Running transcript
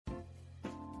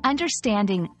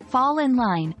Understanding, Fall in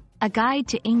Line, a guide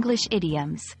to English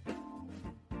idioms.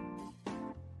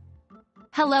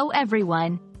 Hello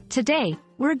everyone. Today,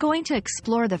 we're going to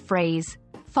explore the phrase,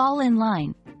 fall in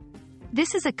line.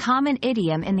 This is a common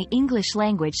idiom in the English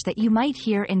language that you might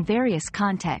hear in various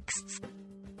contexts.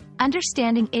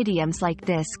 Understanding idioms like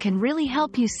this can really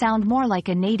help you sound more like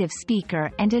a native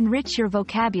speaker and enrich your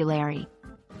vocabulary.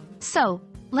 So,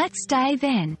 let's dive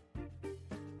in.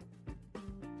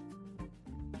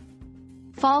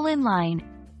 Fall in line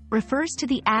refers to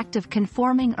the act of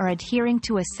conforming or adhering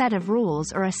to a set of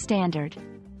rules or a standard.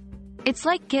 It's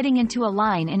like getting into a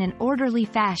line in an orderly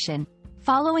fashion,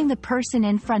 following the person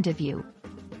in front of you.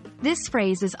 This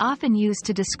phrase is often used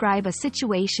to describe a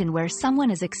situation where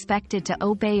someone is expected to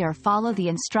obey or follow the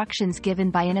instructions given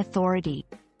by an authority.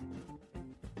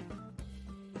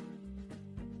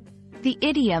 The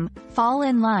idiom, fall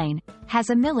in line,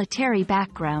 has a military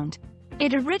background.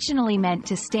 It originally meant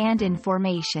to stand in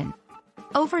formation.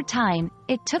 Over time,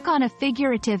 it took on a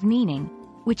figurative meaning,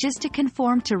 which is to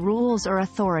conform to rules or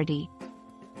authority.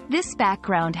 This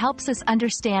background helps us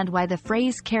understand why the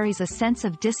phrase carries a sense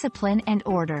of discipline and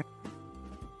order.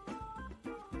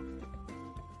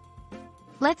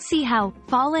 Let's see how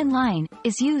fall in line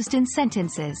is used in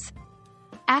sentences.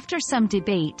 After some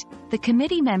debate, the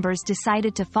committee members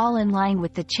decided to fall in line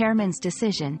with the chairman's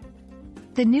decision.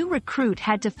 The new recruit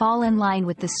had to fall in line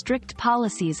with the strict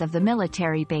policies of the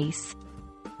military base.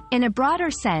 In a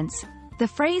broader sense, the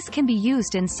phrase can be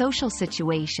used in social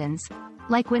situations,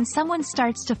 like when someone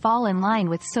starts to fall in line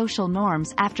with social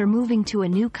norms after moving to a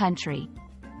new country.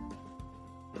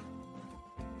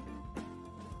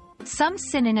 Some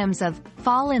synonyms of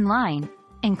fall in line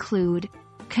include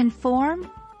conform,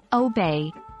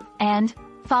 obey, and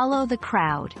follow the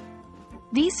crowd.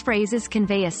 These phrases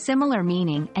convey a similar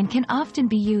meaning and can often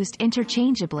be used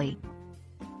interchangeably.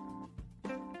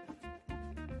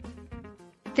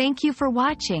 Thank you for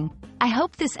watching. I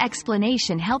hope this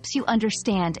explanation helps you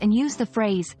understand and use the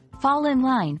phrase, fall in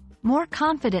line, more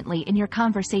confidently in your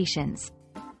conversations.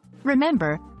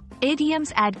 Remember,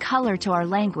 idioms add color to our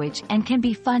language and can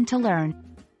be fun to learn.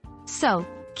 So,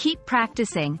 keep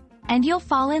practicing, and you'll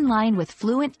fall in line with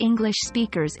fluent English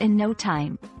speakers in no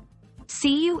time.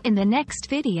 See you in the next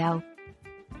video.